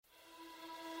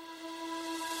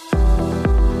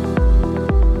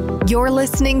You're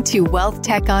listening to Wealth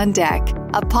Tech on Deck,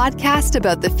 a podcast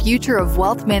about the future of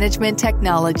wealth management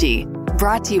technology,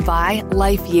 brought to you by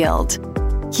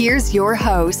LifeYield. Here's your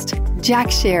host,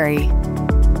 Jack Sherry.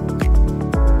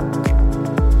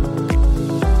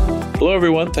 Hello,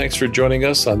 everyone. Thanks for joining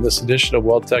us on this edition of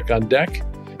Wealth Tech on Deck.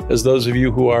 As those of you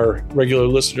who are regular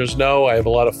listeners know, I have a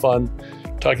lot of fun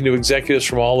talking to executives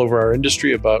from all over our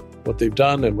industry about what they've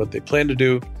done and what they plan to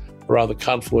do around the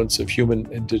confluence of human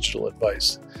and digital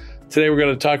advice. Today, we're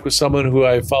going to talk with someone who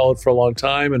I've followed for a long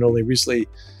time and only recently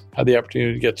had the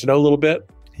opportunity to get to know a little bit.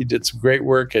 He did some great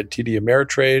work at TD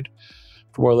Ameritrade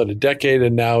for more than a decade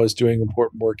and now is doing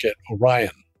important work at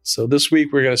Orion. So this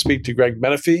week, we're going to speak to Greg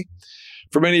Menefee.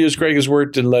 For many years, Greg has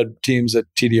worked and led teams at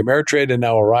TD Ameritrade and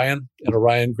now Orion. At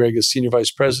Orion, Greg is Senior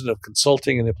Vice President of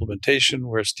Consulting and Implementation,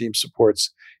 where his team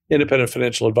supports independent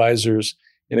financial advisors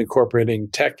in incorporating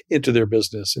tech into their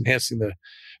business, enhancing the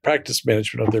practice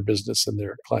management of their business and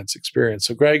their clients' experience.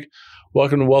 So Greg,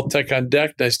 welcome to Wealth Tech on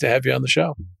Deck. Nice to have you on the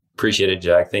show. Appreciate it,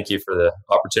 Jack. Thank you for the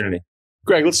opportunity.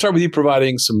 Greg, let's start with you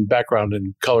providing some background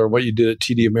and color on what you did at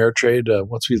TD Ameritrade.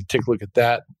 Once we take a look at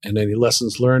that and any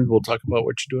lessons learned, we'll talk about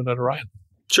what you're doing at Orion.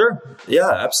 Sure. Yeah,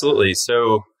 absolutely.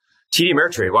 So TD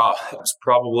Ameritrade, wow, it was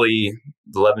probably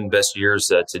the 11 best years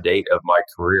to date of my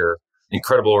career.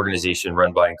 Incredible organization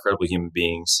run by incredible human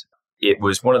beings. It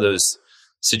was one of those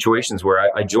situations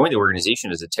where I joined the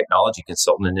organization as a technology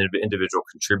consultant and individual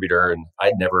contributor, and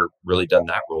I'd never really done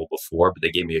that role before, but they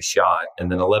gave me a shot. And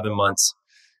then 11 months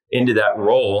into that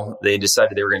role, they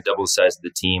decided they were going to double the size of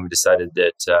the team, decided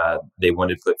that they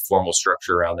wanted to put formal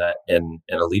structure around that and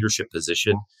a leadership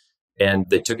position. And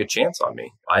they took a chance on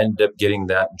me. I ended up getting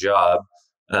that job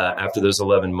after those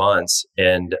 11 months.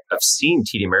 And I've seen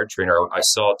TD Ameritrade, or I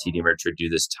saw TD Ameritrade do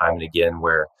this time and again,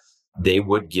 where they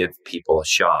would give people a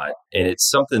shot. And it's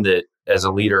something that as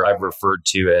a leader, I've referred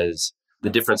to as the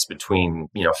difference between,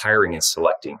 hiring and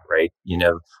selecting, right?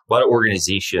 A lot of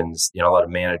organizations, a lot of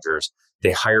managers,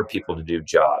 they hire people to do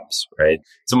jobs, right?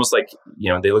 It's almost like,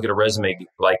 they look at a resume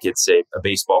like it's a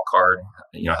baseball card.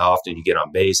 How often you get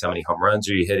on base, how many home runs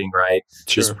are you hitting, right?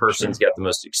 Sure, this person's got the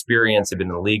most experience. They've been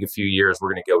in the league a few years.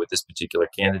 We're going to go with this particular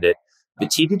candidate. But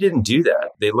TD didn't do that.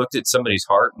 They looked at somebody's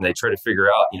heart and they tried to figure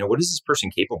out, what is this person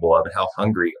capable of and how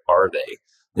hungry are they?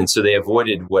 And so they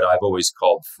avoided what I've always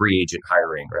called free agent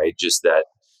hiring, right? Just that,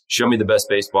 show me the best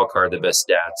baseball card, the best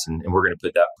stats, and we're going to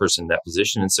put that person in that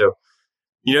position. And so,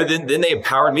 then they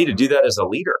empowered me to do that as a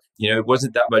leader. It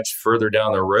wasn't that much further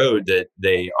down the road that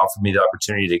they offered me the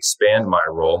opportunity to expand my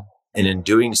role. And in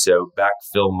doing so,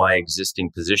 backfill my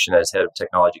existing position as head of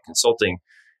technology consulting.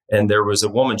 And there was a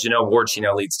woman, Janelle Ward, she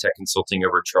now leads tech consulting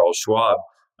over at Charles Schwab.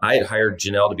 I had hired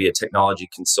Janelle to be a technology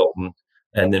consultant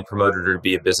and then promoted her to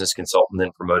be a business consultant,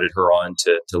 then promoted her on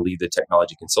to lead the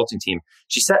technology consulting team.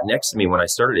 She sat next to me when I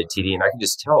started at TD, and I could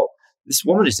just tell this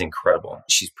woman is incredible.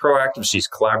 She's proactive, she's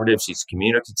collaborative, she's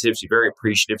communicative, she's very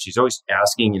appreciative. She's always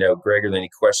asking, Greg, are there any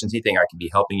questions, anything I can be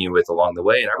helping you with along the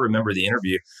way? And I remember the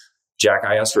interview, Jack,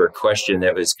 I asked her a question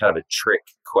that was kind of a trick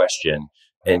question,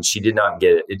 and she did not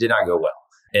get it. It did not go well.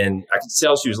 And I could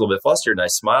tell she was a little bit flustered, and I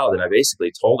smiled, and I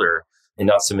basically told her in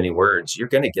not so many words, you're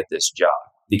going to get this job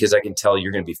because I can tell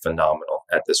you're going to be phenomenal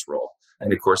at this role.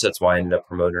 And of course, that's why I ended up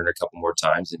promoting her a couple more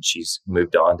times, and she's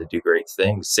moved on to do great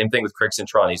things. Same thing with Craig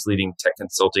Cintron. He's leading tech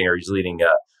consulting, or he's leading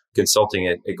consulting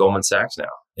at Goldman Sachs now.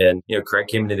 And, Craig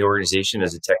came into the organization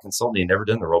as a tech consultant. He'd never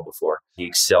done the role before. He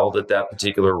excelled at that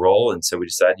particular role. And so we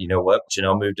decided,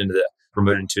 Janelle moved into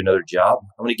promoted into another job.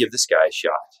 I'm going to give this guy a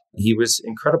shot. He was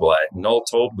incredible at it. And all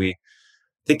told, I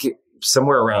think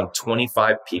somewhere around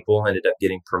 25 people ended up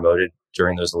getting promoted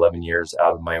during those 11 years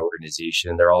out of my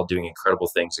organization. They're all doing incredible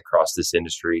things across this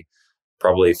industry.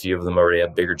 Probably a few of them already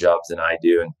have bigger jobs than I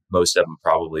do, and most of them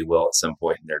probably will at some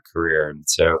point in their career. And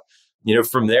so,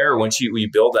 from there, once you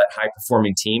build that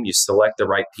high-performing team, you select the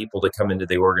right people to come into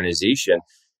the organization.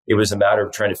 It was a matter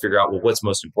of trying to figure out, what's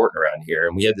most important around here?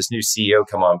 And we had this new CEO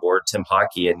come on board, Tim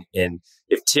Hockey. And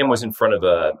if Tim was in front of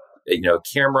a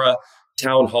camera,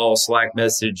 town hall, Slack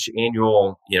message,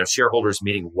 annual, shareholders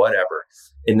meeting, whatever,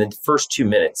 in the first 2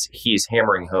 minutes, he's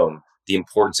hammering home the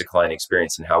importance of client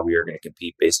experience and how we are going to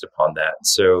compete based upon that.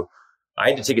 So I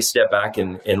had to take a step back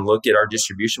and look at our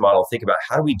distribution model, think about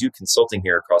how do we do consulting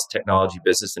here across technology,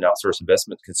 business, and outsource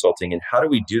investment consulting, and how do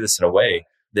we do this in a way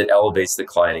that elevates the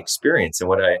client experience. And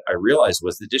what I realized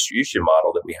was the distribution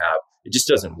model that we have, it just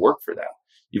doesn't work for that.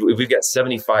 We've got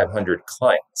 7,500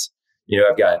 clients.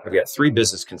 I've got 3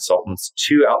 business consultants,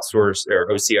 2 outsource or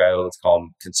OCIO, let's call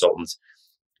them consultants,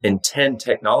 and 10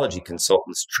 technology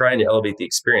consultants trying to elevate the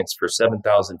experience for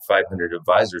 7,500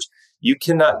 advisors. You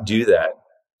cannot do that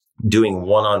doing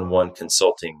one-on-one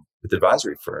consulting with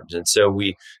advisory firms. And so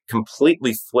we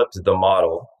completely flipped the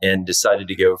model and decided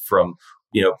to go from,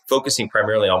 focusing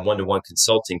primarily on one-to-one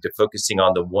consulting to focusing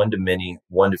on the one-to-many,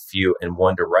 one-to-few, and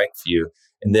one-to-right few.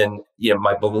 And then,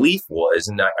 my belief was,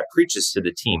 and I preach this to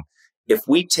the team, if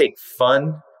we take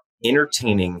fun,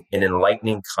 entertaining, and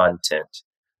enlightening content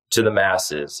to the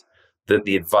masses, that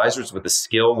the advisors with the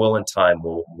skill, will, and time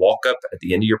will walk up at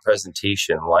the end of your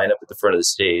presentation, line up at the front of the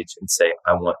stage and say,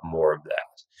 I want more of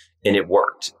that. And it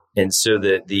worked. And so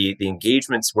the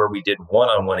engagements where we did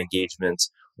one-on-one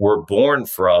engagements were born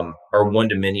from our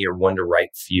one-to-many or one-to-right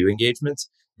few engagements.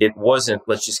 It wasn't,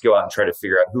 let's just go out and try to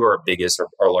figure out who are our biggest or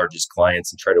our largest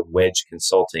clients and try to wedge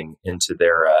consulting into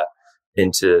their,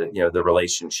 the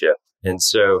relationship. And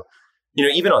so,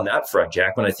 even on that front,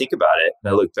 Jack, when I think about it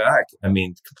and I look back,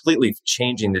 completely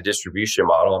changing the distribution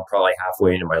model. I'm probably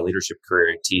halfway into my leadership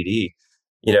career at TD.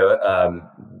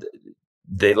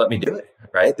 They let me do it,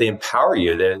 right? They empower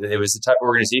you. It was the type of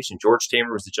organization. George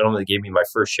Tamer was the gentleman that gave me my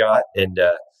first shot. And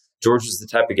George was the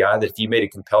type of guy that if you made a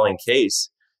compelling case,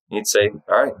 he'd say,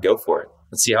 all right, go for it.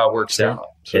 Let's see how it works out.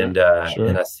 Sure. And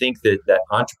I think that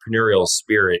entrepreneurial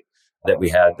spirit that we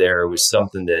had there was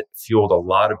something that fueled a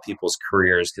lot of people's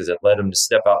careers because it led them to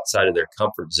step outside of their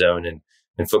comfort zone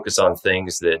and focus on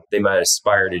things that they might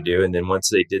aspire to do. And then once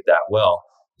they did that well,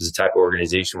 it was the type of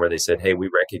organization where they said, hey,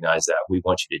 we recognize that. We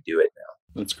want you to do it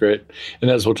now. That's great. And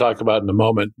as we'll talk about in a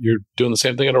moment, you're doing the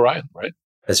same thing at Orion, right?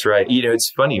 That's right. It's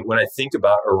funny. When I think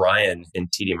about Orion and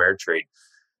TD Ameritrade,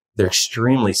 they're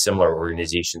extremely similar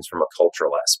organizations from a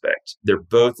cultural aspect. They're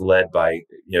both led by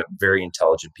very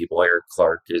intelligent people. Eric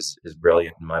Clark is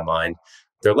brilliant in my mind.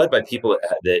 They're led by people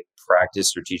that practice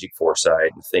strategic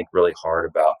foresight and think really hard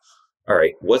about, all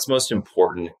right, what's most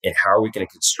important and how are we going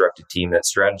to construct a team, that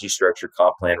strategy, structure,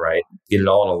 comp plan, right? Get it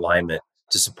all in alignment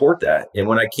to support that. And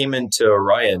when I came into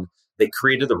Orion, they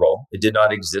created the role. It did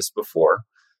not exist before.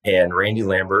 And Randy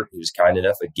Lambert, who was kind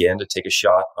enough again to take a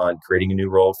shot on creating a new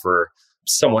role for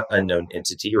somewhat unknown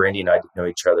entity. Randy and I know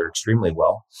each other extremely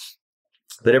well.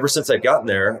 But ever since I've gotten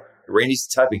there, Randy's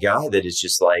the type of guy that is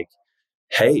just like,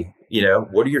 hey,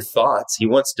 what are your thoughts? He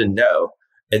wants to know.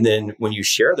 And then when you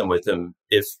share them with him,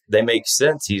 if they make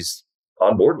sense, he's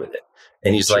on board with it.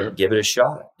 And he's like, give it a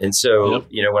shot. And so,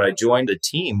 when I joined the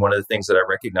team, one of the things that I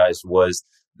recognized was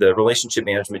the relationship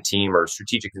management team or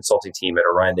strategic consulting team at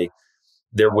Orion.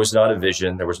 There was not a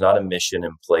vision. There was not a mission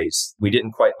in place. We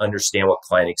didn't quite understand what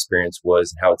client experience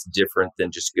was and how it's different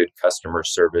than just good customer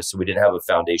service. So we didn't have a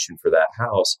foundation for that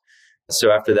house.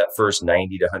 So after that first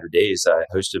 90 to 100 days, I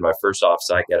hosted my first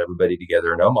offsite, got everybody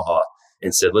together in Omaha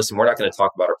and said, listen, we're not going to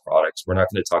talk about our products. We're not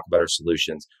going to talk about our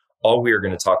solutions. All we are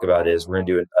going to talk about is we're going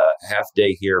to do a half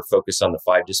day here, focus on the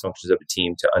 5 dysfunctions of a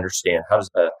team to understand how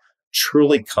does a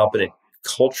truly competent,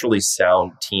 culturally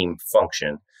sound team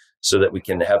function so that we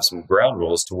can have some ground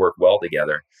rules to work well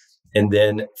together. And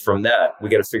then from that, we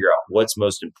got to figure out what's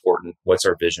most important, what's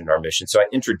our vision, our mission. So I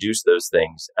introduced those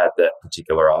things at that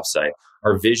particular offsite.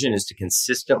 Our vision is to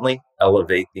consistently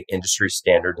elevate the industry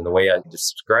standard. And the way I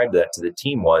described that to the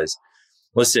team was,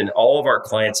 listen, all of our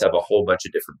clients have a whole bunch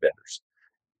of different vendors.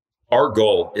 Our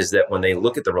goal is that when they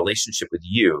look at the relationship with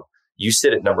you, you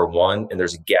sit at number 1 and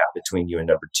there's a gap between you and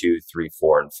number 2, 3,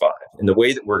 4, and 5. And the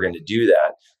way that we're going to do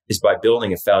that is by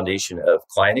building a foundation of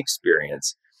client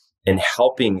experience and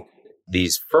helping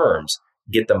these firms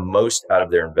get the most out of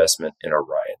their investment in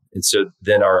Orion. And so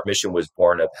then our mission was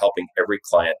born of helping every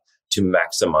client to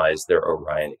maximize their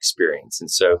Orion experience.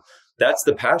 And so that's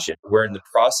the passion. We're in the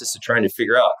process of trying to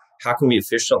figure out how can we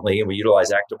efficiently, and we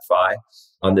utilize Actify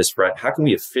on this front, how can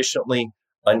we efficiently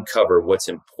uncover what's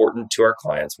important to our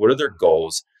clients? What are their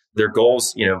goals? Their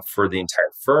goals, for the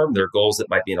entire firm, their goals that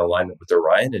might be in alignment with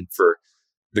Orion, and for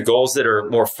the goals that are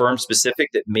more firm specific,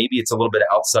 that maybe it's a little bit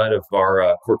outside of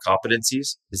our core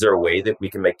competencies. Is there a way that we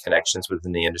can make connections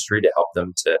within the industry to help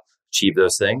them to achieve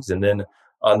those things? And then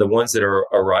on the ones that are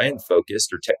Orion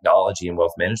focused or technology and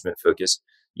wealth management focused,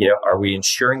 are we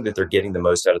ensuring that they're getting the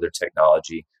most out of their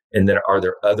technology? And then are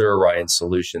there other Orion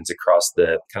solutions across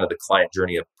the kind of the client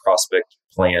journey of prospect,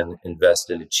 plan, invest,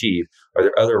 and achieve? Are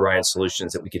there other Orion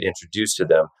solutions that we could introduce to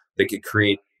them that could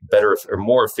create better or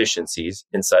more efficiencies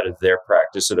inside of their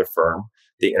practice or their firm,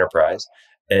 the enterprise,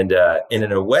 and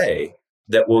in a way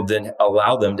that will then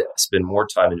allow them to spend more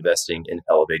time investing in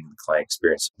elevating the client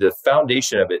experience? The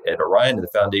foundation of it at Orion and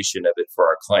the foundation of it for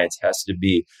our clients has to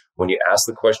be, when you ask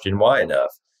the question why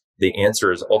enough, the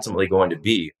answer is ultimately going to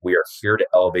be, we are here to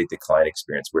elevate the client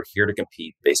experience. We're here to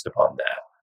compete based upon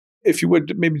that. If you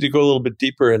would, maybe to go a little bit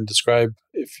deeper and describe,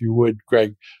 if you would,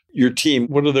 Greg, your team,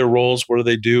 what are their roles? What do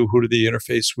they do? Who do they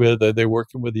interface with? Are they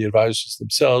working with the advisors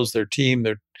themselves, their team,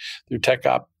 their tech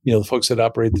the folks that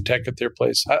operate the tech at their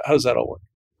place? How does that all work?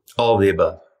 All of the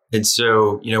above. And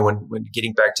so, when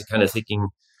getting back to kind of thinking,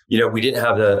 we didn't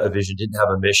have a vision, didn't have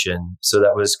a mission. So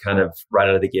that was kind of right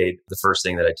out of the gate, the first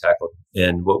thing that I tackled.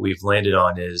 And what we've landed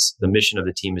on is the mission of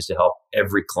the team is to help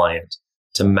every client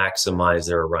to maximize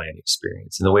their Orion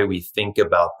experience. And the way we think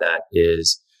about that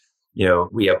is,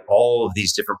 we have all of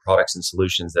these different products and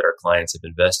solutions that our clients have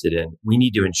invested in. We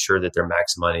need to ensure that they're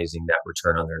maximizing that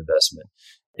return on their investment.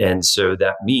 And so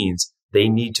that means they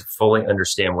need to fully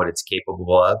understand what it's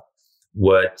capable of,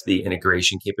 what the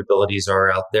integration capabilities are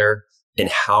out there, and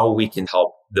how we can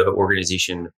help the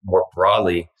organization more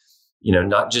broadly,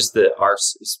 not just our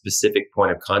specific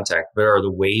point of contact, but are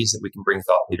the ways that we can bring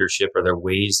thought leadership? Are there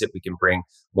ways that we can bring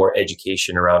more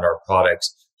education around our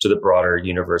products to the broader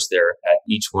universe there at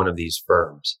each one of these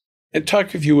firms? And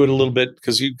talk, if you would, a little bit,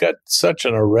 because you've got such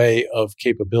an array of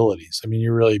capabilities. I mean,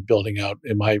 you're really building out,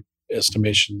 in my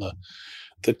estimation,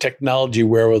 the technology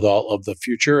wherewithal of the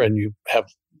future, and you have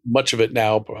much of it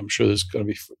now, but I'm sure there's going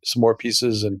to be some more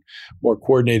pieces and more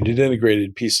coordinated,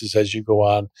 integrated pieces as you go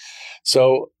on.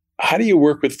 So how do you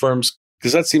work with firms?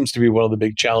 Because that seems to be one of the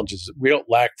big challenges. We don't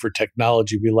lack for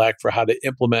technology. We lack for how to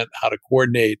implement, how to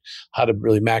coordinate, how to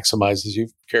really maximize, as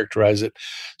you've characterized it.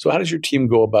 So how does your team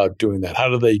go about doing that? How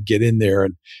do they get in there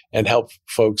and help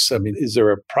folks? I mean, is there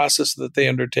a process that they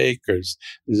undertake, or is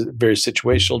it very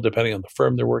situational depending on the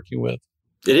firm they're working with?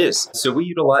 It is. So we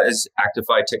utilize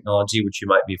Actify technology, which you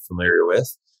might be familiar with.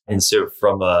 And so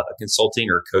from a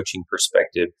consulting or coaching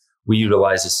perspective, we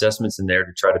utilize assessments in there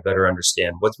to try to better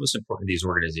understand what's most important to these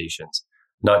organizations,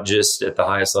 not just at the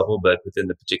highest level, but within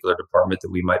the particular department that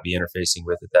we might be interfacing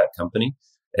with at that company.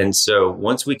 And so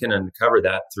once we can uncover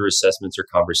that through assessments or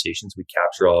conversations, we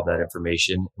capture all of that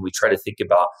information and we try to think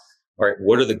about, all right,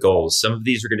 what are the goals? Some of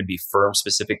these are going to be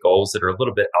firm-specific goals that are a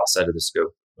little bit outside of the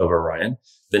scope of Orion.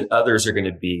 Then others are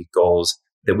going to be goals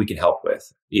that we can help with,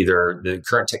 either the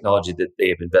current technology that they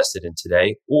have invested in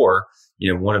today, or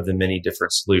one of the many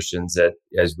different solutions that,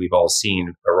 as we've all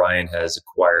seen, Orion has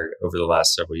acquired over the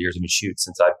last several years. I mean,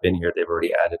 since I've been here, they've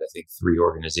already added, I think, 3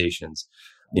 organizations,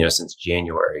 since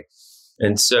January.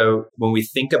 And so when we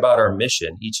think about our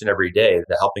mission each and every day,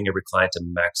 the helping every client to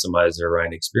maximize their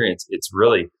Orion experience, it's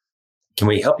really, can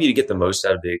we help you to get the most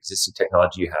out of the existing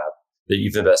technology you have that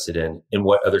you've invested in, and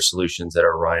what other solutions at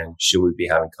Orion should we be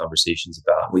having conversations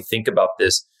about? We think about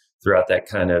this throughout that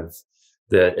kind of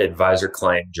the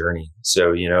advisor-client journey.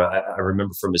 So, I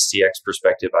remember from a CX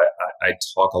perspective, I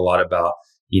talk a lot about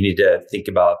you need to think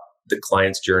about the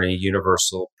client's journey,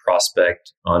 universal,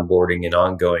 prospect, onboarding, and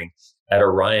ongoing. At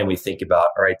Orion, we think about,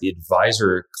 all right, the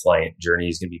advisor-client journey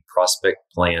is going to be prospect,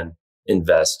 plan,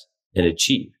 invest, and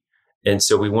achieve. And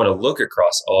so we want to look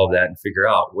across all of that and figure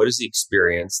out what is the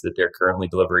experience that they're currently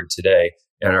delivering today,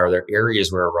 and are there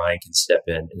areas where Orion can step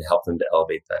in and help them to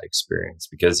elevate that experience?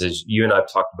 Because as you and I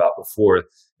have talked about before,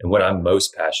 and what I'm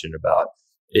most passionate about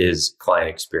is client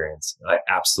experience. I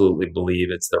absolutely believe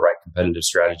it's the right competitive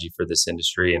strategy for this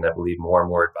industry, and I believe more and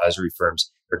more advisory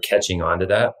firms are catching on to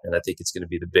that. And I think it's going to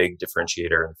be the big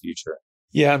differentiator in the future.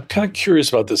 Yeah, I'm kind of curious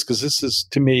about this because this is,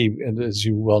 to me, and as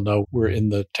you well know, we're in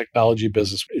the technology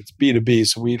business. It's B2B,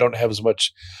 so we don't have as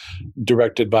much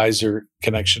direct advisor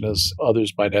connection as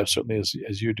others might have, certainly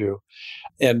as you do.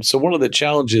 And so one of the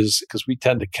challenges, because we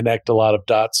tend to connect a lot of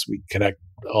dots, we connect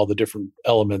all the different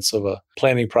elements of a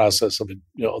planning process of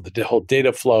the whole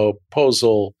data flow,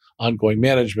 proposal, ongoing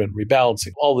management,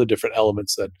 rebalancing, all the different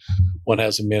elements that one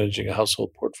has in managing a household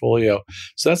portfolio.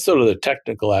 So that's sort of the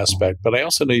technical aspect. But I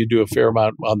also know you do a fair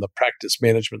amount on the practice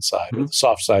management side, or the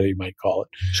soft side, you might call it,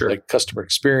 sure, like customer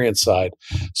experience side.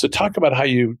 So talk about how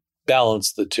you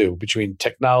balance the two between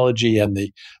technology and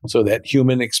that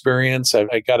human experience.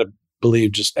 I got to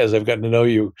believe, just as I've gotten to know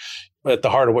you, at the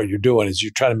heart of what you're doing is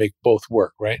you're trying to make both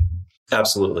work, right?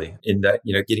 Absolutely. In that,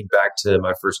 getting back to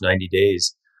my first 90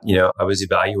 days, I was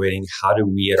evaluating how do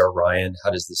we at Orion,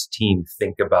 how does this team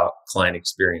think about client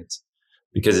experience?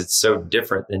 Because it's so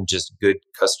different than just good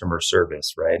customer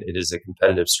service, right? It is a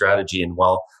competitive strategy. And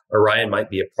while Orion might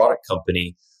be a product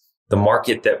company, the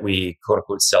market that we quote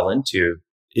unquote sell into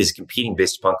is competing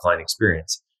based upon client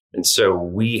experience. And so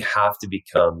we have to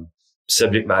become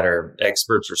subject matter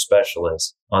experts or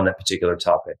specialists on that particular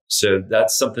topic. So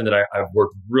that's something that I've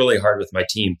worked really hard with my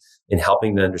team in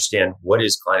helping to understand what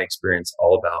is client experience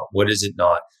all about, what is it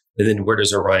not, and then where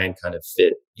does Orion kind of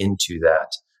fit into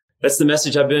that. That's the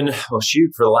message I've been, for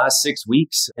the last 6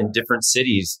 weeks in different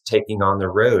cities taking on the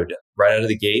road. Right out of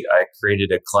the gate, I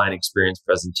created a client experience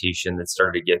presentation that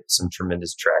started to get some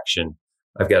tremendous traction.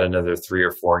 I've got another 3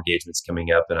 or 4 engagements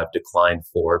coming up, and I've declined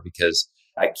 4 because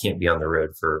I can't be on the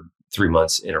road for 3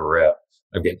 months in a row.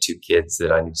 I've got 2 kids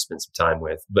that I need to spend some time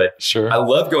with. But sure. I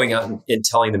love going out and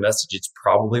telling the message. It's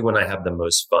probably when I have the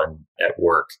most fun at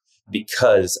work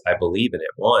because I believe in it.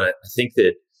 One, I think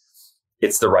that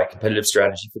it's the right competitive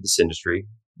strategy for this industry,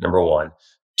 number one.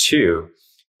 2,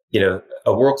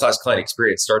 a world-class client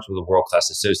experience starts with a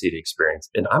world-class associate experience.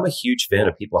 And I'm a huge fan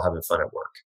of people having fun at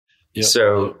work. Yep.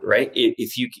 So, right,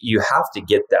 if you have to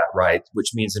get that right,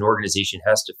 which means an organization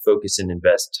has to focus and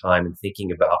invest time in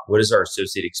thinking about what is our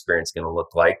associate experience going to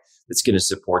look like that's going to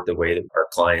support the way that our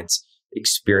clients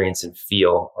experience and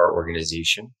feel our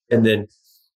organization. And then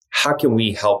how can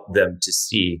we help them to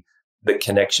see the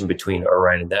connection between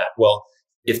Orion and that? Well,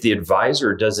 if the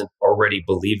advisor doesn't already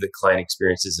believe that client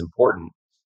experience is important,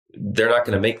 they're not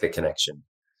going to make the connection.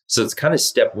 So it's kind of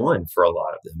step 1 for a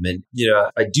lot of them. And,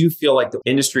 I do feel like the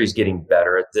industry is getting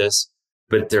better at this,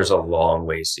 but there's a long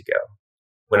ways to go.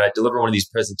 When I deliver one of these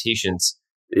presentations,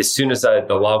 as soon as the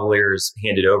lavalier is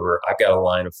handed over, I've got a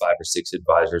line of 5 or 6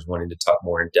 advisors wanting to talk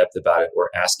more in depth about it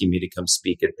or asking me to come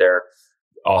speak at their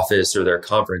office or their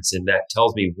conference. And that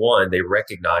tells me, 1, they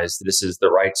recognize that this is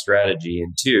the right strategy.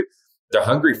 And 2, they're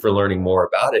hungry for learning more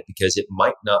about it because it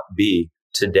might not be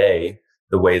today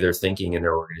the way they're thinking in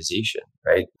their organization,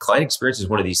 right? Client experience is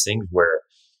one of these things where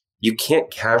you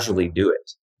can't casually do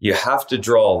it. You have to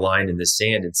draw a line in the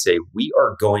sand and say, we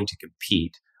are going to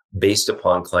compete based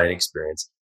upon client experience.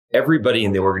 Everybody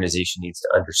in the organization needs to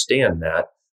understand that.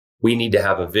 We need to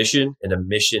have a vision and a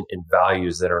mission and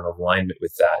values that are in alignment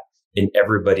with that. And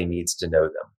everybody needs to know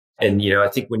them. And, I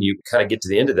think when you kind of get to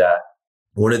the end of that,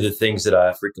 one of the things that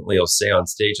I frequently will say on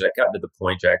stage, and I've gotten to the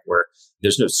point, Jack, where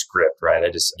there's no script, right? I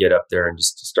just get up there and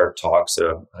just start talk.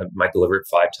 So I might deliver it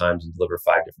 5 times and deliver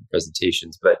 5 different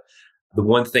presentations. But the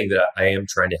one thing that I am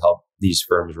trying to help these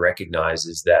firms recognize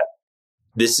is that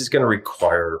this is going to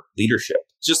require leadership.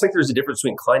 Just like there's a difference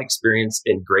between client experience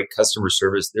and great customer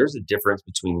service, there's a difference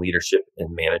between leadership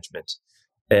and management.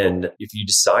 And if you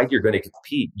decide you're going to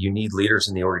compete, you need leaders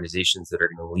in the organizations that are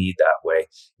going to lead that way.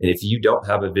 And if you don't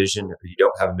have a vision or you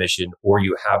don't have a mission or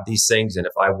you have these things, and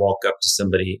if I walk up to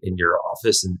somebody in your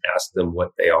office and ask them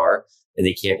what they are and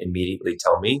they can't immediately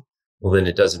tell me, well, then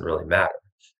it doesn't really matter.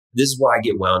 This is why I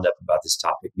get wound up about this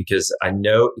topic, because I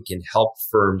know it can help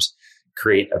firms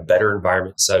create a better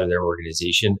environment inside of their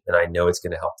organization. And I know it's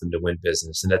going to help them to win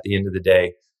business. And at the end of the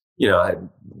day,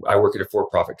 I work at a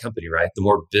for-profit company, right? The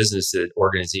more business that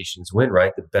organizations win,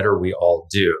 right, the better we all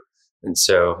do. And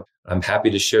so I'm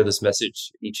happy to share this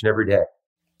message each and every day.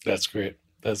 That's great.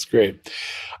 That's great.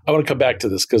 I want to come back to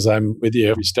this because I'm with you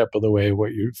every step of the way,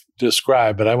 what you've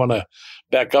described, but I want to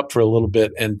back up for a little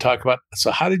bit and talk about,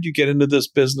 so how did you get into this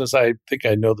business? I think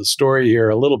I know the story here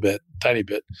a little bit, tiny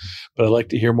bit, but I'd like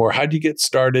to hear more. How did you get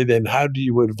started and how do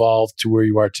you evolve to where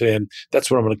you are today? And that's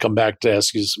what I'm going to come back to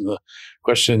ask you some of the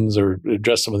questions or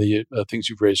address some of the things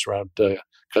you've raised around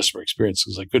customer experience,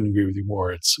 because I couldn't agree with you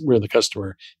more. We're in the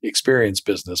customer experience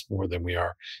business more than we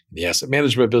are in the asset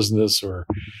management business or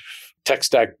tech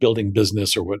stack building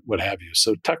business or what have you.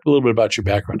 So talk a little bit about your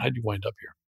background. How did you wind up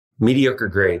here? Mediocre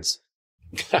grades.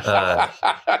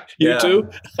 You too?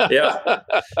 Yeah.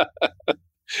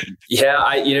 Yeah.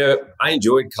 I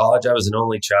enjoyed college. I was an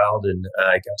only child and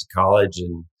I got to college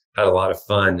and had a lot of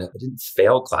fun. I didn't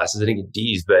fail classes. I didn't get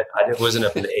D's, but I wasn't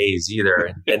up in the A's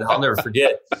either. And I'll never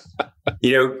forget, I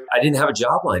didn't have a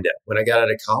job lined up when I got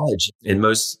out of college. And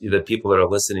most of the people that are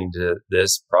listening to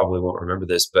this probably won't remember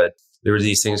this, but there were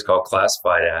these things called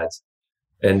classified ads.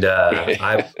 And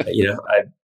I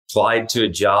applied to a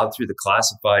job through the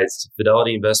classifieds to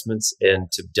Fidelity Investments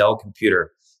and to Dell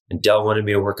Computer. And Dell wanted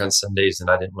me to work on Sundays and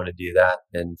I didn't want to do that.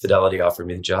 And Fidelity offered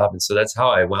me the job. And so that's how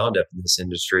I wound up in this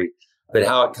industry. But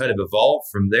how it kind of evolved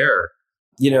from there,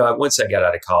 once I got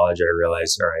out of college, I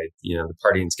realized, all right, the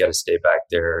partying's got to stay back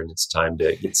there and it's time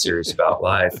to get serious about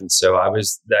life. And so I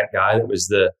was that guy that was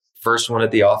the first one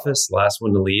at the office, last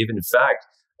one to leave. And in fact,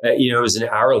 it was an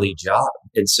hourly job.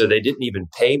 And so they didn't even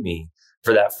pay me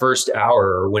for that first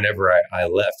hour or whenever I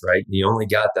left, right? And you only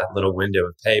got that little window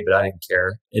of pay, but I didn't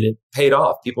care. And it paid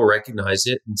off. People recognized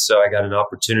it. And so I got an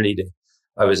opportunity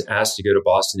I was asked to go to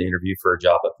Boston to interview for a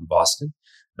job up in Boston.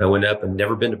 I went up and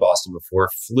never been to Boston before,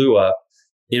 flew up,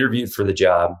 interviewed for the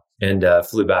job and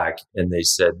flew back. And they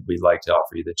said, we'd like to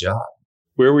offer you the job.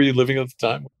 Where were you living at the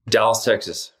time? Dallas,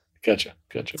 Texas. Gotcha.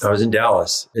 I was in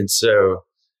Dallas. And so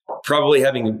Probably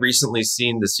having recently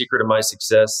seen The Secret of My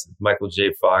Success, Michael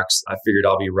J. Fox, I figured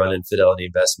I'll be running Fidelity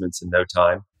Investments in no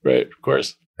time. Right, of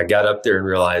course. I got up there and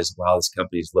realized, wow, this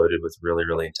company is loaded with really,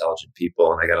 really intelligent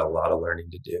people, and I got a lot of learning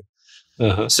to do.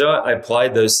 So I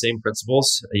applied those same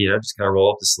principles, just kind of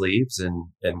roll up the sleeves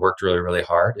and worked really, really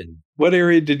hard. And what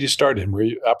area did you start in? Were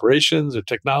you operations or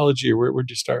technology, or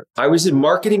where'd you start? I was in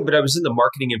marketing, but I was in the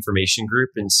marketing information group.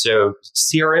 And so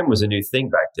CRM was a new thing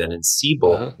back then. And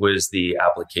Siebel was the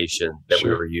application that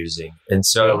we were using. And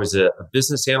so I was a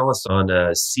business analyst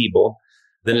on Siebel,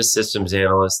 then a systems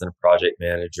analyst, then a project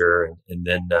manager. And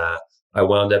then I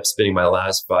wound up spending my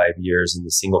last 5 years in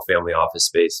the single family office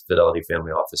space, Fidelity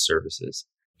Family Office Services.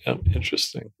 Yeah,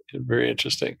 interesting. Very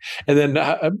interesting. And then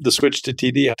the switch to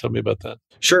TD, tell me about that.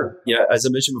 Sure. Yeah, as I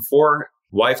mentioned before,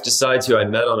 wife decides who I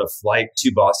met on a flight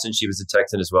to Boston. She was a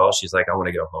Texan as well. She's like, I want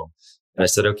to go home. And I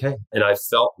said, okay. And I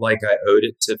felt like I owed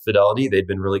it to Fidelity. They'd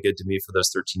been really good to me for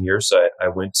those 13 years. So I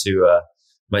went to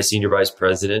my senior vice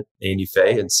president, Andy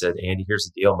Fay, and said, Andy, here's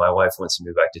the deal. My wife wants to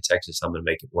move back to Texas. I'm going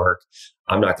to make it work.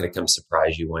 I'm not going to come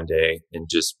surprise you one day and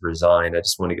just resign. I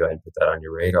just want to go ahead and put that on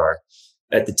your radar.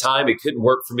 At the time, it couldn't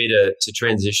work for me to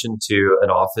transition to an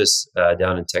office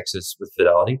down in Texas with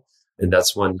Fidelity. And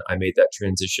that's when I made that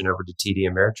transition over to TD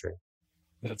Ameritrade.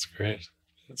 That's great.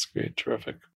 That's great.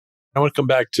 Terrific. I want to come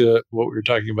back to what we were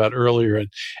talking about earlier. And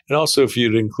also if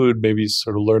you'd include maybe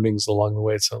sort of learnings along the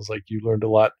way. It sounds like you learned a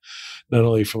lot, not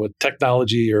only from a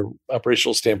technology or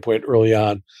operational standpoint early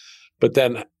on, but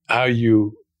then how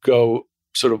you go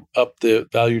sort of up the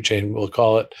value chain, we'll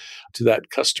call it, to that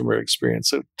customer experience.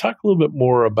 So talk a little bit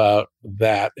more about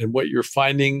that and what you're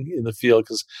finding in the field,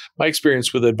 because my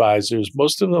experience with advisors,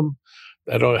 most of them,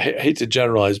 I hate to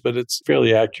generalize, but it's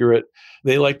fairly accurate.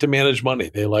 They like to manage money.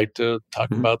 They like to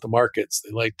talk about the markets.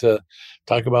 They like to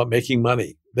talk about making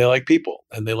money. They like people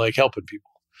and they like helping people.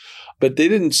 But they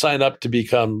didn't sign up to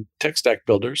become tech stack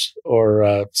builders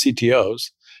or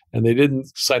CTOs, and they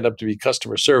didn't sign up to be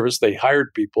customer service. They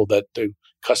hired people that do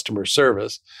customer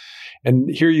service.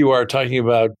 And here you are talking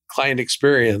about client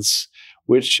experience,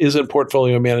 which isn't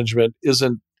portfolio management,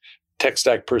 isn't tech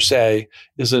stack per se,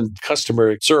 isn't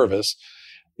customer service.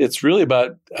 It's really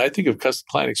about, I think of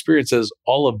client experience as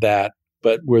all of that,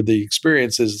 but where the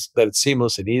experience is that it's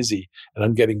seamless and easy, and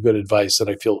I'm getting good advice and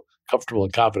I feel comfortable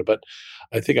and confident. But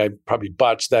I think I probably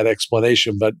botched that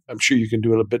explanation, but I'm sure you can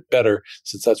do it a bit better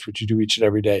since that's what you do each and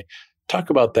every day. Talk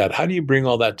about that. How do you bring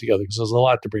all that together? Because there's a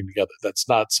lot to bring together. That's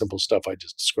not simple stuff I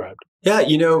just described. Yeah,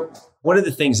 one of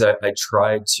the things that I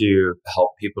try to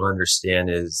help people understand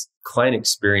is client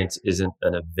experience isn't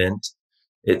an event.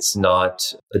 It's not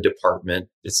a department.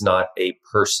 It's not a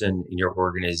person in your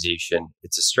organization.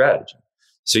 It's a strategy.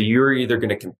 So you're either going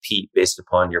to compete based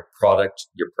upon your product,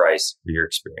 your price, or your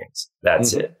experience.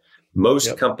 That's it.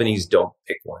 Most companies don't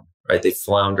pick one, right? They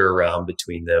flounder around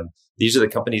between them. These are the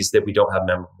companies that we don't have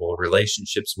memorable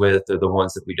relationships with. They're the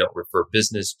ones that we don't refer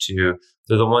business to.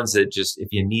 They're the ones that just, if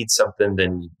you need something,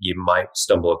 then you might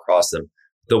stumble across them.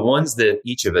 The ones that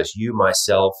each of us, you,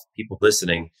 myself, people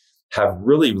listening, have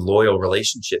really loyal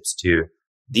relationships to,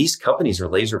 these companies are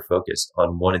laser focused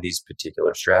on one of these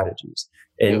particular strategies.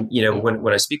 And,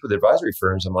 when I speak with advisory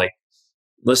firms, I'm like,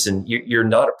 listen, you're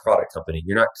not a product company.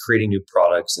 You're not creating new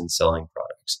products and selling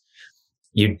products.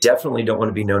 You definitely don't want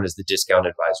to be known as the discount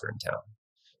advisor in town.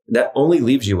 That only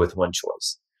leaves you with one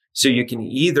choice. So you can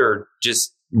either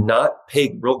just not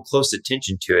pay real close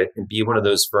attention to it and be one of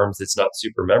those firms that's not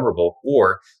super memorable,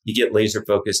 or you get laser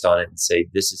focused on it and say,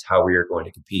 this is how we are going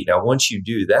to compete. Now, once you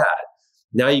do that,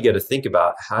 now you got to think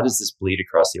about, how does this bleed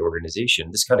across the organization?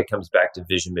 This kind of comes back to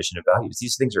vision, mission, and values.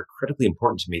 These things are critically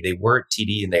important to me. They were at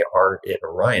TD and they are at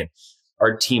Orion.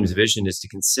 Our team's vision is to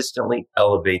consistently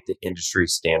elevate the industry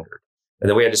standard. And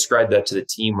the way I described that to the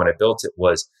team when I built it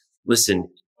was, listen,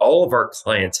 all of our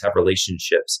clients have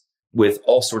relationships with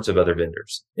all sorts of other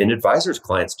vendors, and advisors'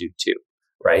 clients do too,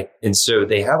 right? And so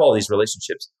they have all these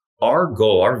relationships. Our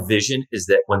goal, our vision is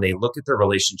that when they look at their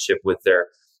relationship with their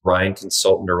Orion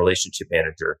consultant or relationship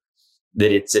manager,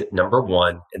 that it's at number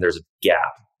one and there's a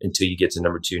gap until you get to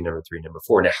number two, number three, number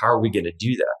four. Now, how are we going to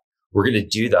do that? We're going to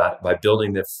do that by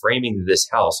building the framing of this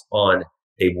house on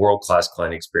a world-class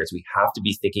client experience. We have to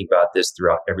be thinking about this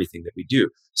throughout everything that we do.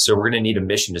 So we're going to need a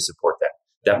mission to support that.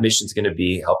 That mission is going to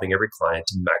be helping every client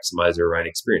to maximize their Orion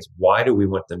experience. Why do we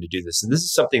want them to do this? And this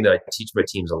is something that I teach my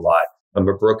teams a lot. I'm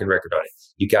a broken record on it.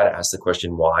 You got to ask the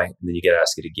question why, and then you got to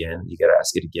ask it again. You got to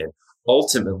ask it again.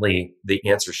 Ultimately, the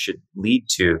answer should lead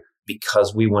to,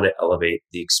 because we want to elevate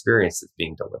the experience that's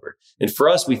being delivered. And for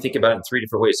us, we think about it in three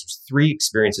different ways. There's three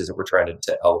experiences that we're trying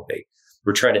to elevate.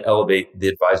 We're trying to elevate the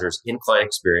advisor's in-client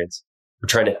experience. We're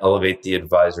trying to elevate the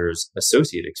advisor's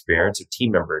associate experience or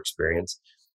team member experience.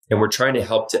 And we're trying to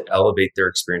help to elevate their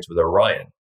experience with Orion.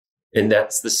 And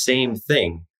that's the same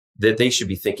thing that they should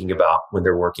be thinking about when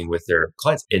they're working with their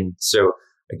clients. And so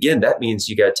again, that means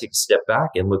you got to take a step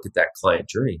back and look at that client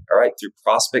journey. All right, through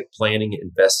prospect planning,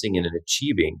 investing, and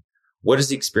achieving, what does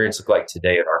the experience look like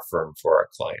today at our firm for our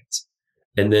clients?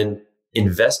 And then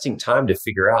investing time to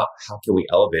figure out how can we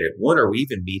elevate it. One, are we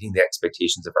even meeting the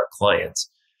expectations of our clients?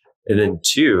 And then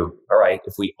two, all right,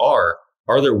 if we are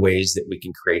there ways that we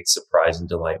can create surprise and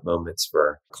delight moments for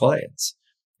our clients?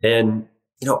 And,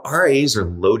 RIAs are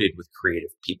loaded with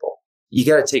creative people. You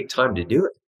got to take time to do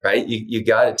it, right? You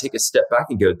got to take a step back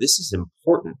and go, this is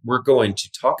important. We're going to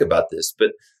talk about this.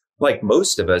 But like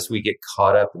most of us, we get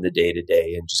caught up in the day to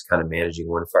day and just kind of managing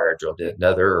one fire drill to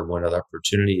another or one other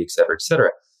opportunity, et cetera, et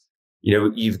cetera.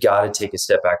 You've got to take a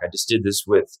step back. I just did this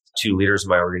with two leaders in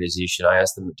my organization. I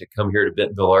asked them to come here to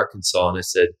Bentonville, Arkansas. And I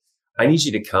said, I need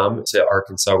you to come to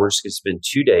Arkansas. We're just going to spend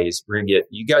 2 days. We're going to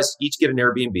you guys each get an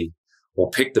Airbnb. We'll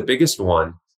pick the biggest one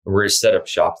and we're going to set up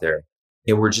shop there.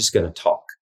 And we're just going to talk.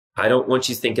 I don't want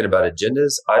you thinking about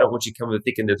agendas. I don't want you coming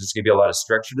thinking that there's going to be a lot of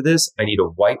structure to this. I need a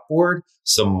whiteboard,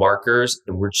 some markers,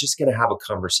 and we're just going to have a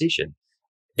conversation.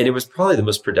 And it was probably the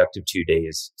most productive 2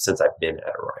 days since I've been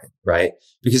at Orion, right?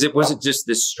 Because it wasn't just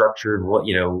this structured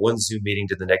one Zoom meeting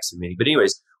to the next Zoom meeting. But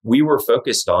anyways, we were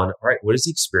focused on, all right, what is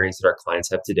the experience that our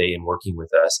clients have today in working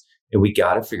with us? And we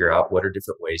got to figure out what are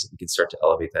different ways that we can start to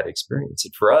elevate that experience.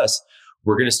 And for us,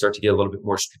 we're going to start to get a little bit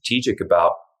more strategic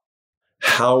about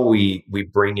how we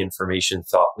bring information,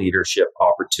 thought leadership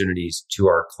opportunities to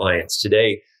our clients.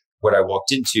 Today, what I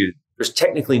walked into, there's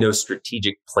technically no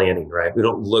strategic planning, right? We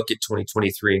don't look at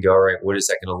 2023 and go, all right, what is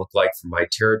that going to look like for my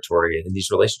territory? And these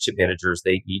relationship managers,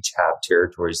 they each have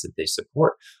territories that they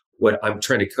support. What I'm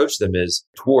trying to coach them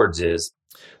towards is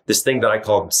this thing that I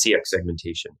call CX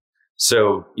segmentation.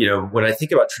 So, when I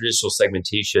think about traditional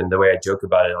segmentation, the way I joke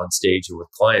about it on stage and with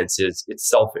clients is it's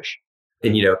selfish.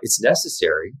 And, it's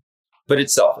necessary, but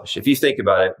it's selfish. If you think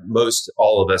about it,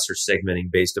 all of us are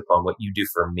segmenting based upon what you do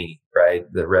for me,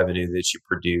 right? The revenue that you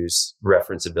produce,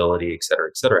 referenceability, et cetera,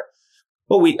 et cetera.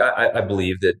 Well, I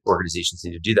believe that organizations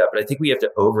need to do that, but I think we have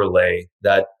to overlay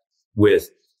that with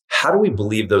how do we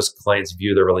believe those clients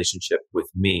view their relationship with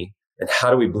me? And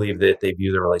how do we believe that they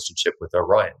view their relationship with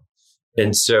Orion?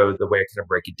 And so the way I kind of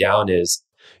break it down is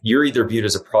you're either viewed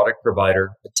as a product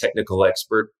provider, a technical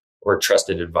expert, or a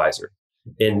trusted advisor.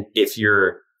 And if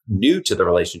you're new to the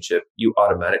relationship, you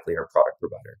automatically are a product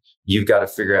provider. You've got to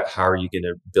figure out how are you going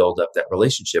to build up that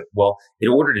relationship. Well, in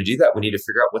order to do that, we need to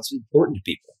figure out what's important to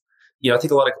people. I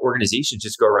think a lot of organizations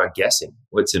just go around guessing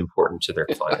what's important to their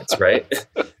clients, right?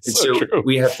 And so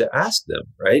we have to ask them,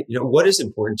 right? What is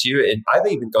important to you? And I've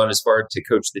even gone as far to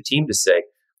coach the team to say,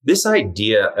 this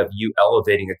idea of you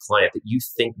elevating a client that you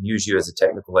think views you as a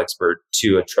technical expert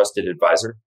to a trusted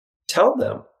advisor, tell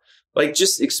them.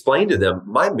 Just explain to them,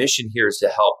 my mission here is to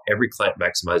help every client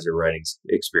maximize their writing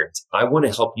experience. I want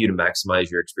to help you to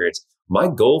maximize your experience. My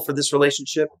goal for this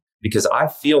relationship, because I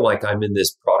feel like I'm in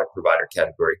this product provider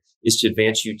category, is to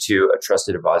advance you to a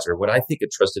trusted advisor. What I think a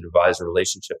trusted advisor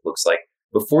relationship looks like,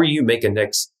 before you make a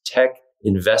next tech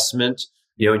investment,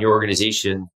 in your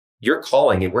organization, you're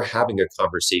calling and we're having a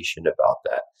conversation about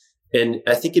that. And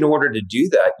I think in order to do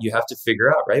that, you have to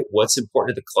figure out, right, what's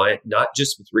important to the client, not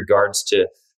just with regards to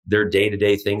their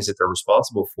day-to-day things that they're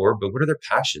responsible for, but what are their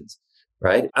passions,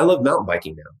 right? I love mountain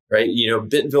biking now, right?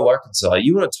 Bentonville, Arkansas,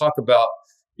 you want to talk about,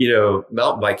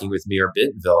 mountain biking with me or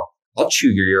Bentonville, I'll chew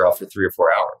your ear off for 3 or 4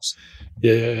 hours.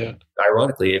 Yeah.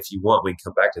 Ironically, if you want, we can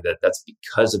come back to that. That's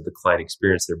because of the client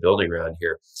experience they're building around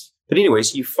here. But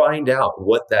anyways, you find out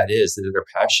what that is that they're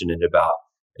passionate about,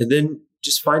 and then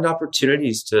just find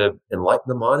opportunities to enlighten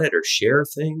them on it or share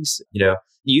things.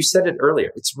 You said it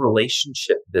earlier, it's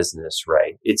relationship business,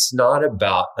 right? It's not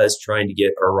about us trying to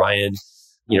get Orion,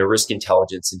 risk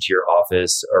intelligence into your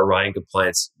office, Orion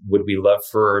compliance. Would we love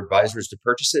for advisors to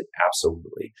purchase it?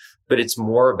 Absolutely. But it's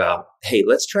more about, hey,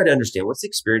 let's try to understand what's the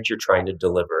experience you're trying to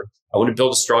deliver. I want to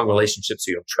build a strong relationship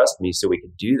so you'll trust me so we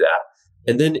can do that.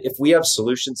 And then if we have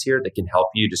solutions here that can help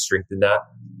you to strengthen that,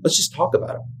 let's just talk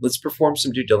about it. Let's perform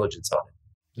some due diligence on it.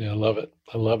 Yeah, I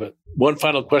love it. One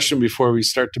final question before we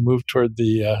start to move toward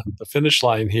the finish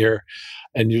line here.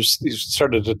 And you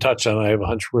started to touch on, I have a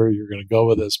hunch where you're going to go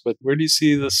with this, but where do you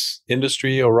see this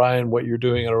industry, Orion, what you're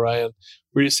doing at Orion,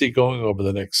 where do you see it going over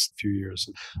the next few years?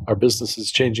 Our business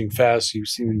is changing fast. You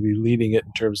seem to be leading it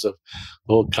in terms of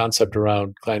the whole concept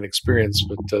around client experience,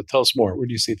 but tell us more. Where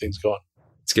do you see things going?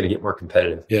 It's going to get more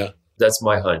competitive. Yeah. That's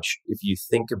my hunch. If you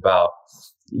think about,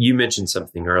 you mentioned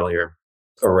something earlier.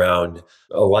 around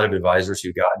a lot of advisors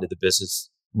who got into the business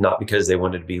not because they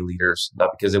wanted to be leaders, not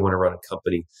because they want to run a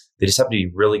company. They just have to be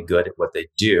really good at what they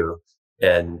do,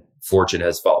 and fortune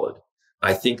has followed.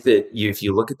 I think that if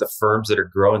you look at the firms that are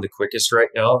growing the quickest right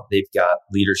now, they've got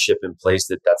leadership in place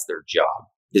that's their job,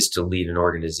 is to lead an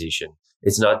organization.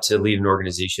 It's not to lead an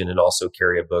organization and also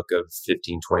carry a book of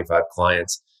 15, 25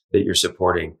 clients that you're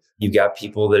supporting. You've got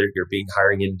people that you're being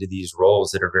hiring into these roles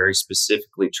that are very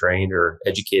specifically trained or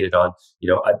educated on,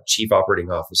 a chief operating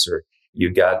officer.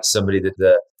 You've got somebody that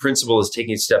the principal is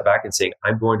taking a step back and saying,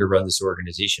 I'm going to run this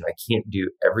organization. I can't do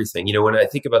everything. When I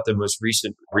think about the most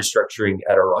recent restructuring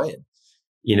at Orion,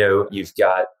 you've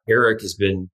got Eric has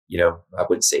been, I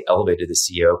wouldn't say elevated the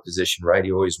CEO position, right?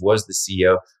 He always was the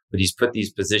CEO, but he's put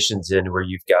these positions in where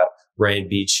you've got Ryan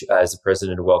Beach as the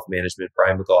president of wealth management,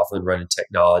 Brian McLaughlin running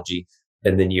technology,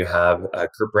 and then you have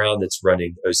Kurt Brown that's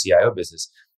running OCIO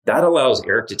business. That allows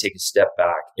Eric to take a step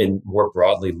back and more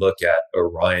broadly look at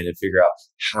Orion and figure out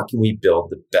how can we build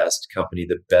the best company,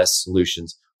 the best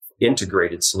solutions,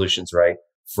 integrated solutions, right,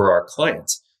 for our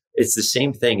clients. It's the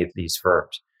same thing at these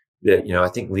firms. That, I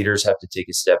think leaders have to take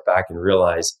a step back and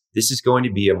realize this is going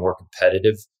to be a more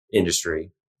competitive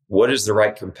industry. What is the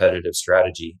right competitive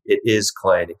strategy? It is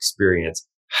client experience.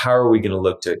 How are we going to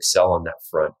look to excel on that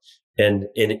front? And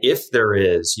if there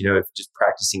is, if just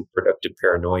practicing productive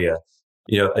paranoia,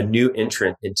 a new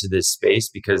entrant into this space,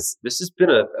 because this has been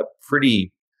a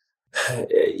pretty, I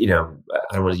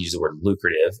don't want to use the word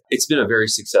lucrative. It's been a very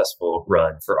successful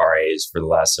run for RIAs for the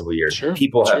last several years. Sure,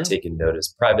 People have taken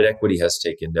notice. Private equity has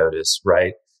taken notice,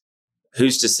 right?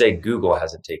 Who's to say Google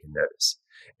hasn't taken notice?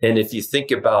 And if you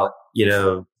think about,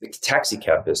 the taxi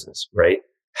cab business, right?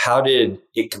 How did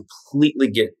it completely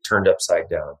get turned upside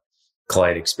down?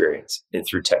 Client experience and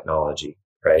through technology,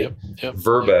 right? Yep.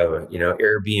 Vrbo,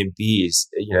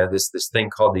 Airbnbs, this thing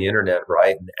called the internet,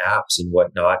 right? And apps and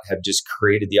whatnot have just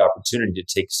created the opportunity to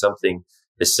take something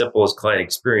as simple as client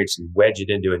experience and wedge it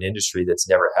into an industry that's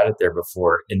never had it there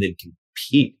before, and then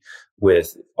compete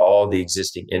with all the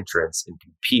existing entrants and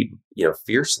compete,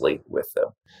 fiercely with them.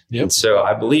 Yep. And so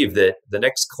I believe that the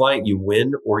next client you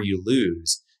win or you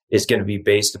lose is going to be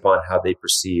based upon how they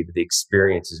perceive the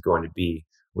experience is going to be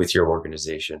with your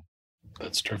organization.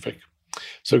 That's terrific.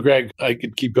 So, Greg, I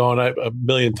could keep going. I have a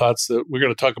million thoughts that we're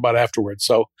going to talk about afterwards.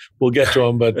 So we'll get to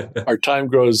them, but our time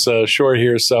grows short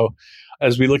here. So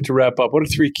as we look to wrap up, what are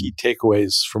 3 key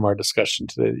takeaways from our discussion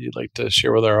today that you'd like to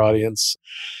share with our audience?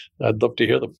 I'd love to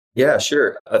hear them. Yeah,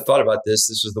 sure. I thought about this.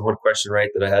 This was the one question, right,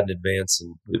 that I had in advance,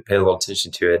 and we paid a little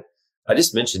attention to it. I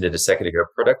just mentioned it a second ago.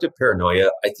 Productive paranoia.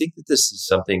 I think that this is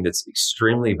something that's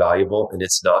extremely valuable, and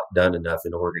it's not done enough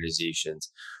in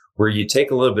organizations, where you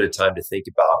take a little bit of time to think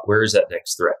about where is that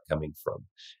next threat coming from.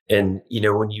 And,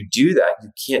 when you do that,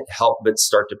 you can't help but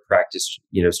start to practice,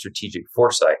 strategic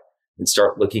foresight and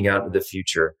start looking out into the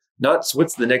future. Not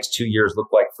what's the next 2 years look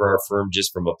like for our firm,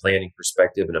 just from a planning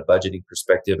perspective and a budgeting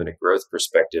perspective and a growth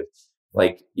perspective.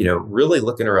 Really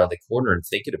looking around the corner and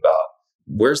thinking about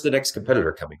where's the next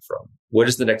competitor coming from? What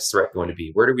is the next threat going to be?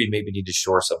 Where do we maybe need to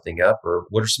shore something up? Or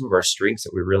what are some of our strengths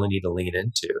that we really need to lean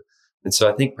into? And so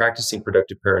I think practicing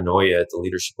productive paranoia at the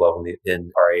leadership level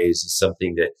in RIAs is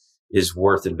something that is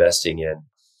worth investing in.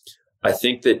 I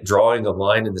think that drawing a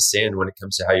line in the sand when it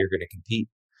comes to how you're going to compete.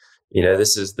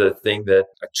 This is the thing that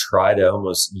I try to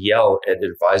almost yell at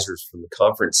advisors from the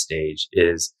conference stage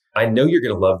is, I know you're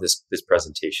going to love this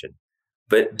presentation,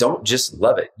 but don't just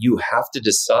love it. You have to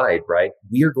decide, right?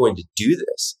 We are going to do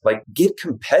this. Get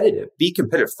competitive, be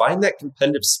competitive, find that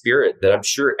competitive spirit that I'm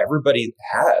sure everybody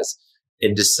has,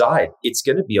 and decide it's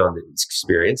going to be on the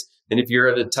experience. And if you're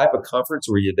at a type of conference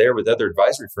where you're there with other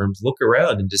advisory firms, look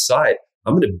around and decide,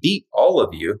 I'm going to beat all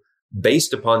of you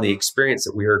based upon the experience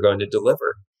that we are going to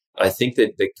deliver. I think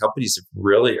that the companies have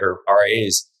really, or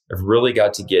RIAs have really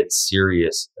got to get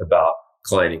serious about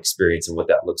client experience and what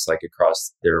that looks like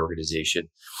across their organization.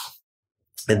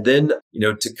 And then,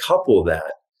 to couple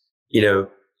that,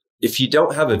 if you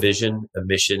don't have a vision, a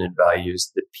mission, and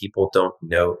values that people don't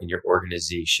know in your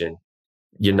organization,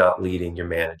 you're not leading, you're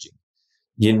managing.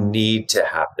 You need to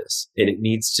have this, and it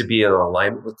needs to be in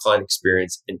alignment with client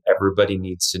experience, and everybody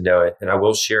needs to know it. And I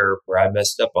will share where I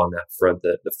messed up on that front.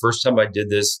 The first time I did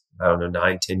this,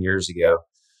 9-10 years ago,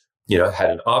 I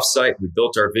had an offsite. We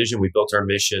built our vision, we built our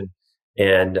mission.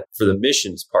 And for the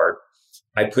missions part,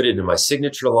 I put it in my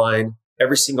signature line.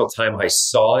 Every single time I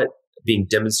saw it being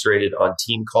demonstrated on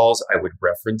team calls, I would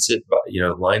reference it,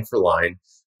 line for line.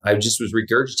 I just was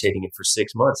regurgitating it for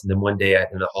 6 months. And then one day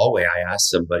in the hallway, I asked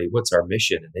somebody, what's our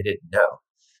mission? And they didn't know.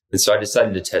 And so I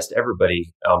decided to test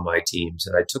everybody on my teams.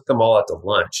 And I took them all out to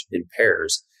lunch in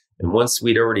pairs. And once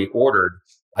we'd already ordered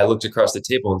I looked across the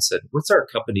table and said, what's our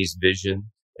company's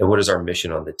vision and what is our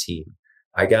mission on the team?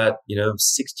 I got,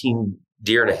 16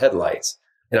 deer in the headlights.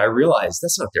 And I realized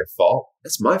that's not their fault.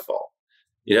 That's my fault.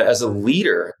 As a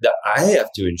leader, that I have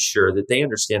to ensure that they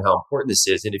understand how important this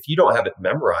is. And if you don't have it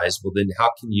memorized, well, then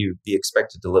how can you be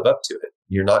expected to live up to it?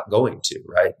 You're not going to,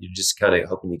 right? You're just kind of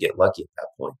hoping to get lucky at that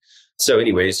point. So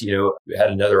anyways, we had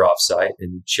another offsite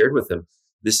and shared with them,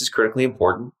 this is critically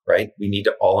important, right? We need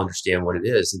to all understand what it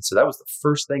is. And so that was the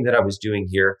first thing that I was doing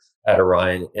here at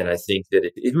Orion. And I think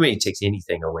that it really takes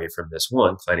anything away from this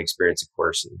one, client experience, of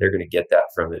course, they're going to get that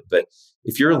from it. But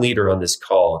if you're a leader on this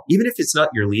call, even if it's not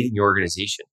you're leading your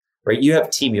organization, right? You have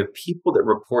a team, you have people that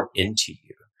report into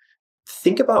you.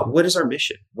 Think about what is our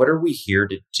mission? What are we here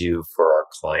to do for our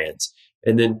clients?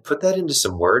 And then put that into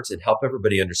some words and help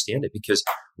everybody understand it. Because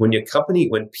when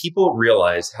people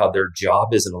realize how their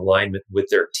job is in alignment with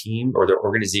their team or their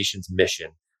organization's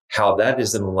mission, how that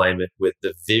is in alignment with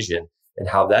the vision, and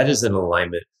how that is in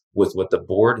alignment with what the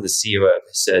board and the CEO have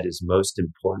said is most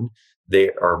important,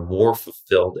 they are more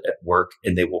fulfilled at work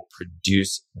and they will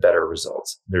produce better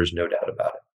results. There's no doubt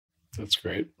about it. That's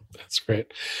great. That's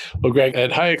great. Well, Greg,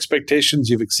 at high expectations,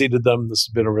 you've exceeded them. This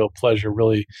has been a real pleasure.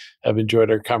 Really have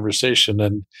enjoyed our conversation.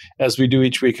 And as we do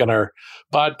each week on our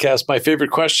podcast, my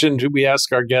favorite question we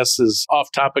ask our guests is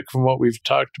off topic from what we've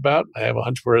talked about. I have a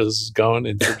hunch where this is going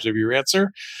in terms of your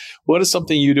answer. What is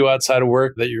something you do outside of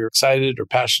work that you're excited or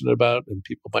passionate about and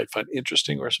people might find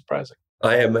interesting or surprising?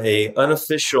 I am an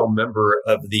unofficial member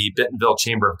of the Bentonville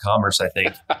Chamber of Commerce, I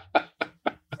think.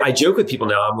 I joke with people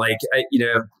now. I'm like,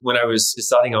 when I was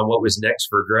deciding on what was next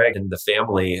for Greg and the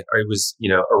family, it was,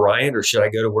 Orion, or should I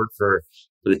go to work for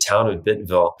the town of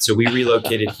Bentonville? So we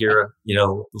relocated here, a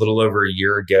little over a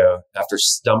year ago. After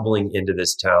stumbling into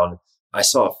this town, I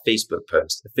saw a Facebook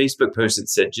post that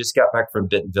said, just got back from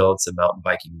Bentonville. It's a mountain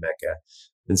biking mecca.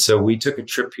 And so we took a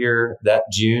trip here that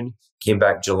June, came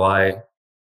back July,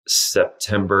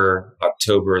 September,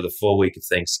 October, the full week of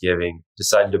Thanksgiving,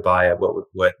 decided to buy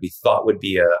what we thought would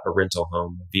be a rental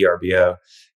home, VRBO,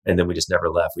 and then we just never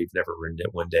left. We've never rented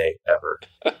it one day ever.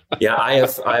 Yeah,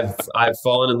 I've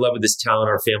fallen in love with this town.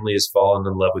 Our family has fallen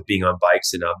in love with being on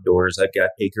bikes and outdoors. I've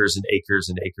got acres and acres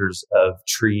and acres of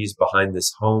trees behind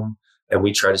this home, and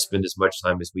we try to spend as much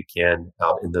time as we can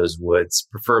out in those woods,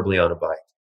 preferably on a bike.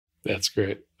 That's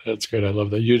great. That's great. I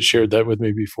love that. You had shared that with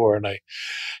me before, and I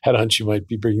had a hunch you might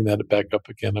be bringing that back up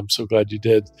again. I'm so glad you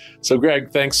did. So,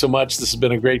 Greg, thanks so much. This has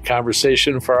been a great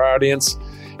conversation for our audience.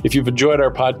 If you've enjoyed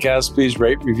our podcast, please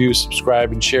rate, review,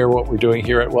 subscribe, and share what we're doing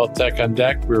here at Wealth Tech on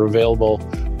Deck. We're available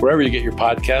wherever you get your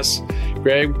podcasts.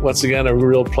 Greg, once again, a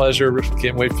real pleasure.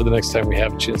 Can't wait for the next time we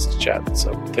have a chance to chat.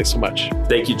 So, thanks so much.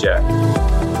 Thank you, Jack.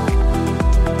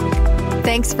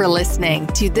 Thanks for listening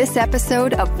to this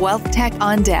episode of Wealth Tech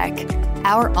on Deck,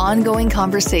 our ongoing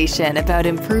conversation about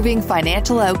improving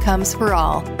financial outcomes for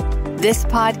all. This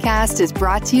podcast is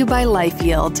brought to you by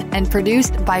LifeYield and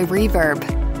produced by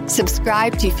Reverb.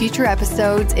 Subscribe to future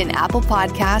episodes in Apple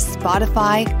Podcasts,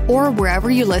 Spotify, or wherever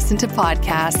you listen to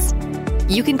podcasts.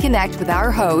 You can connect with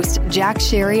our host, Jack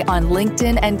Sherry, on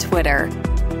LinkedIn and Twitter.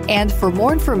 And for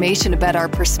more information about our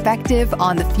perspective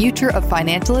on the future of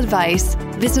financial advice,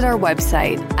 visit our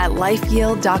website at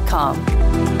lifeyield.com.